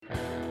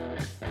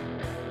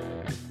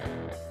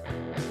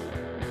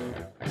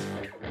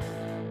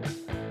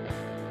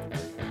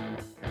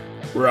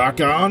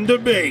Rock On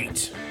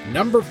Debate,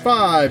 number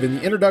 5 in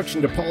the Introduction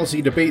to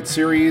Policy Debate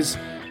series,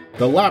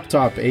 The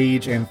Laptop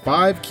Age and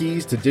 5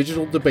 Keys to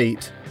Digital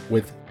Debate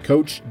with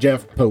Coach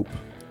Jeff Pope.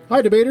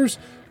 Hi debaters,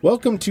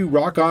 welcome to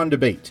Rock On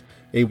Debate,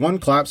 a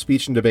one-clap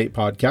speech and debate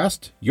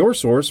podcast, your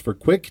source for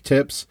quick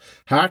tips,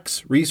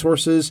 hacks,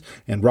 resources,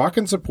 and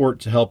rockin' support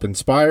to help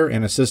inspire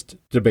and assist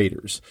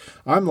debaters.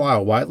 I'm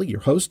Lyle Wiley,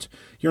 your host.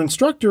 Your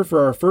instructor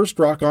for our first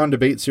Rock On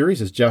Debate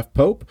series is Jeff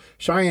Pope,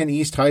 Cheyenne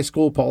East High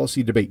School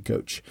policy debate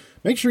coach.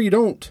 Make sure you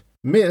don't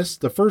miss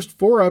the first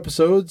 4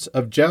 episodes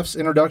of Jeff's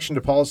Introduction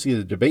to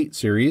Policy Debate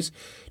series.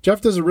 Jeff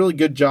does a really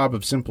good job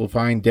of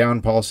simplifying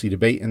down policy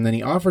debate, and then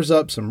he offers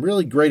up some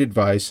really great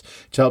advice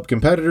to help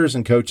competitors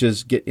and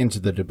coaches get into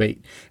the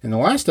debate. In the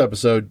last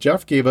episode,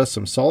 Jeff gave us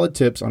some solid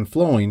tips on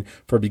flowing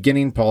for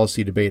beginning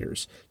policy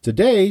debaters.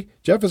 Today,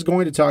 Jeff is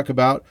going to talk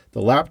about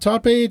the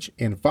laptop age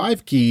and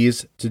 5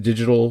 keys to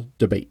digital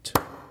debate.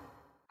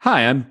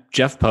 Hi, I'm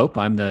Jeff Pope.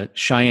 I'm the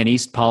Cheyenne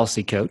East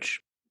policy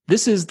coach.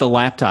 This is the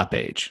laptop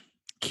age.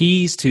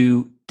 Keys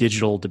to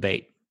digital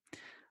debate.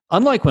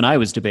 Unlike when I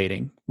was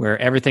debating, where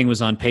everything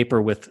was on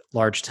paper with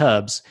large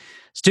tubs,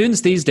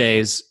 students these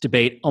days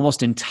debate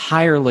almost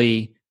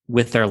entirely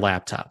with their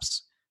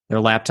laptops. Their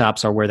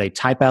laptops are where they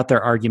type out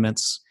their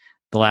arguments.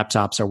 The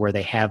laptops are where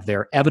they have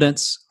their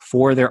evidence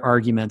for their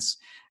arguments.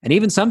 And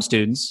even some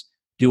students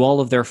do all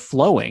of their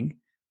flowing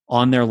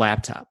on their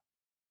laptop.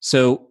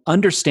 So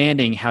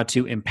understanding how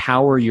to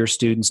empower your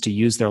students to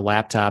use their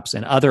laptops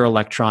and other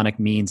electronic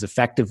means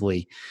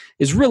effectively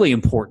is really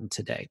important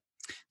today.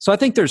 So I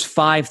think there's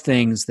 5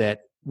 things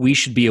that we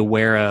should be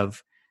aware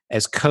of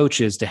as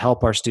coaches to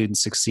help our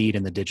students succeed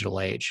in the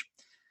digital age.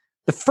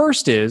 The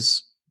first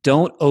is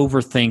don't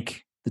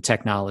overthink the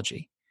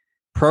technology.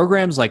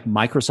 Programs like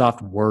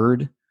Microsoft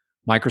Word,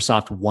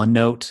 Microsoft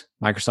OneNote,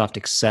 Microsoft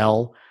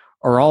Excel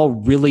are all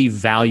really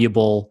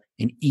valuable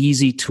and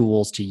easy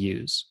tools to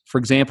use. For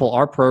example,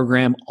 our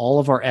program, all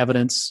of our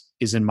evidence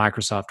is in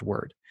Microsoft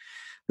Word.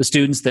 The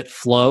students that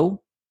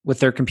flow with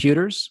their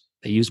computers,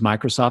 they use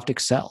Microsoft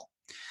Excel.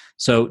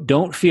 So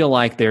don't feel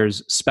like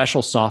there's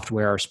special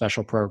software or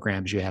special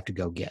programs you have to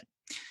go get.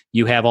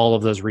 You have all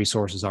of those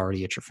resources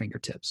already at your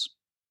fingertips.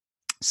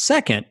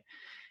 Second,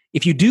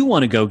 if you do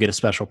want to go get a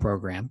special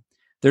program,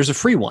 there's a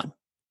free one.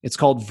 It's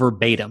called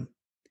Verbatim.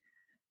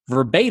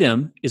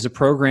 Verbatim is a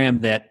program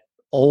that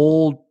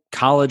old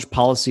college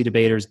policy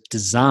debaters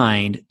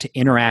designed to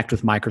interact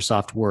with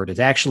Microsoft Word. It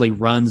actually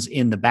runs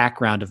in the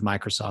background of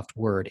Microsoft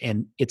Word,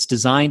 and it's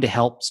designed to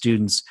help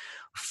students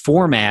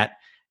format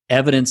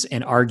evidence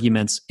and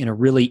arguments in a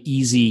really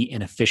easy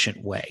and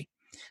efficient way.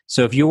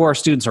 So if your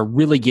students are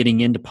really getting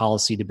into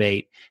policy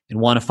debate and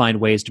want to find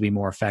ways to be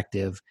more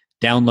effective,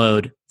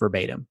 download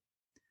Verbatim.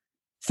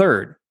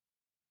 Third,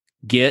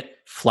 get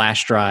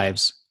flash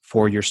drives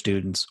for your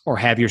students or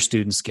have your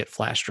students get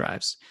flash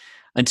drives.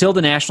 Until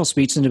the National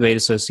Speech and Debate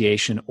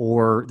Association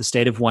or the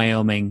state of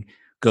Wyoming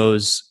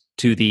goes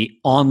to the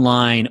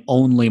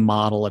online-only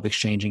model of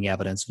exchanging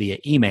evidence via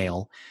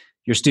email,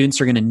 your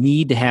students are going to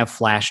need to have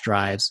flash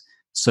drives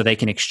so they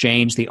can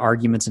exchange the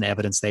arguments and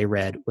evidence they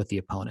read with the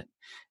opponent.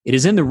 It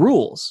is in the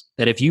rules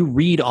that if you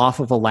read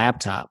off of a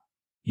laptop,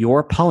 your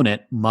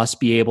opponent must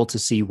be able to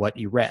see what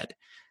you read.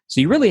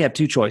 So you really have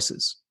 2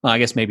 choices. Well, I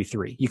guess maybe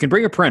 3. You can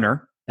bring a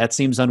printer. That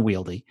seems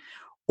unwieldy.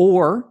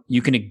 Or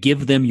you can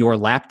give them your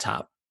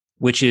laptop,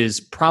 which is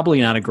probably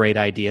not a great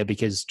idea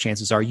because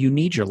chances are you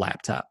need your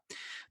laptop.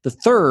 The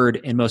third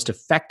and most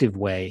effective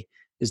way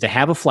is to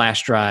have a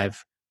flash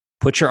drive,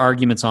 put your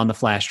arguments on the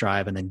flash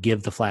drive, and then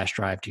give the flash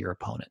drive to your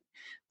opponent.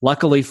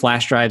 Luckily,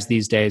 flash drives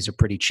these days are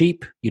pretty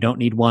cheap. You don't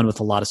need one with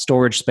a lot of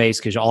storage space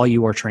because all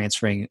you are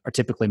transferring are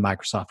typically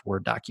Microsoft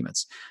Word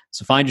documents.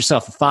 So find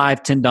yourself a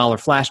 $5, $10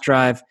 flash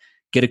drive,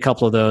 get a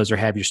couple of those, or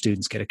have your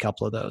students get a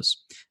couple of those.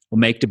 Will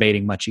make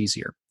debating much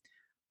easier.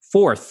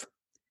 Fourth,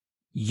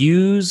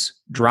 use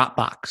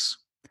Dropbox.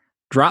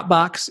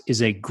 Dropbox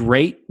is a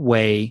great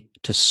way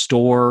to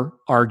store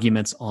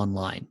arguments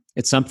online.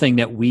 It's something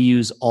that we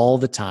use all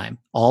the time.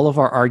 All of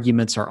our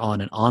arguments are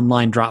on an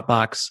online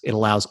Dropbox. It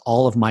allows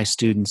all of my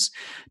students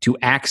to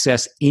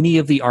access any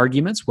of the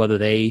arguments, whether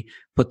they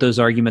put those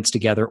arguments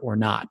together or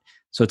not.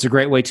 So it's a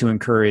great way to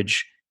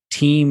encourage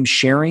team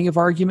sharing of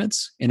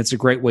arguments, and it's a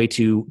great way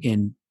to,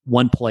 in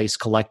one place,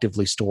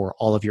 collectively store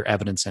all of your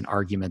evidence and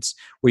arguments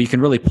where you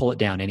can really pull it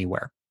down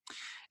anywhere.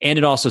 And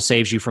it also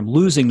saves you from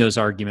losing those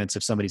arguments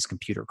if somebody's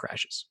computer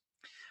crashes.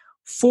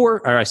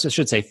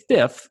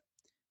 Fifth,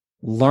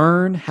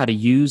 learn how to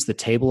use the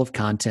table of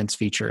contents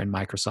feature in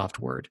Microsoft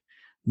Word.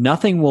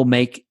 Nothing will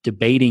make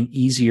debating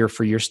easier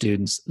for your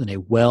students than a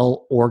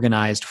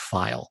well-organized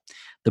file.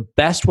 The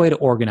best way to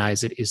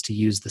organize it is to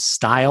use the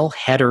style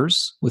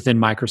headers within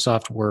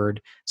Microsoft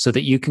Word so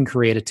that you can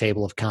create a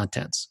table of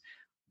contents.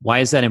 Why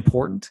is that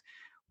important?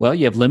 Well,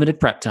 you have limited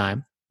prep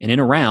time. And in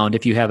a round,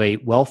 if you have a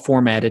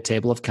well-formatted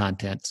table of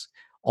contents,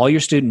 all your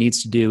student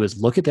needs to do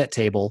is look at that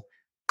table,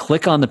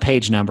 click on the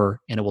page number,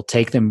 and it will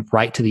take them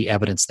right to the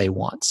evidence they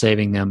want,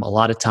 saving them a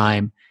lot of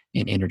time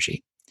and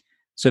energy.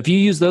 So if you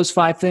use those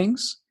 5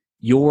 things,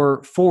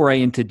 your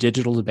foray into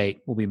digital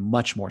debate will be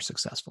much more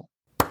successful.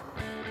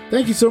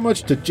 Thank you so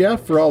much to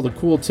Jeff for all the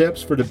cool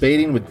tips for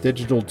debating with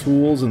digital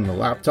tools in the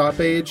laptop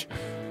age.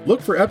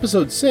 Look for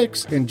episode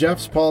 6 in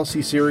Jeff's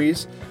policy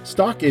series,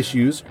 Stock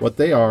Issues, What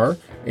They Are,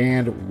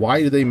 and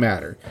Why Do They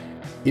Matter.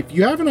 If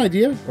you have an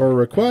idea or a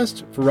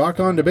request for Rock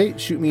On Debate,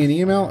 shoot me an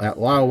email at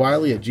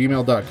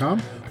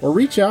lylewiley@gmail.com or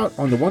reach out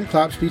on the One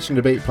Clap Speech and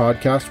Debate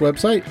podcast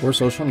website or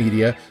social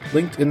media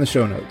linked in the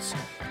show notes.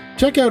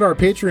 Check out our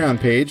Patreon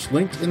page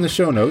linked in the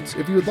show notes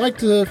if you would like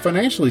to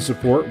financially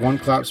support One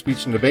Clap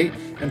Speech and Debate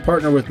and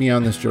partner with me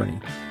on this journey.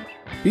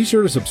 Be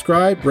sure to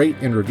subscribe, rate,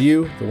 and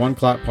review the One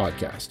Clap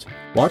podcast.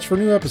 Watch for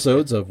new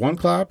episodes of One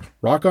Clap,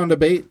 Rock On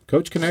Debate,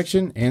 Coach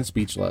Connection, and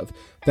Speech Love.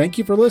 Thank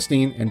you for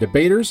listening, and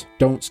debaters,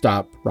 don't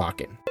stop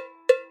rocking.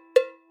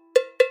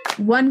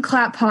 One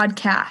Clap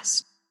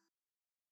Podcast.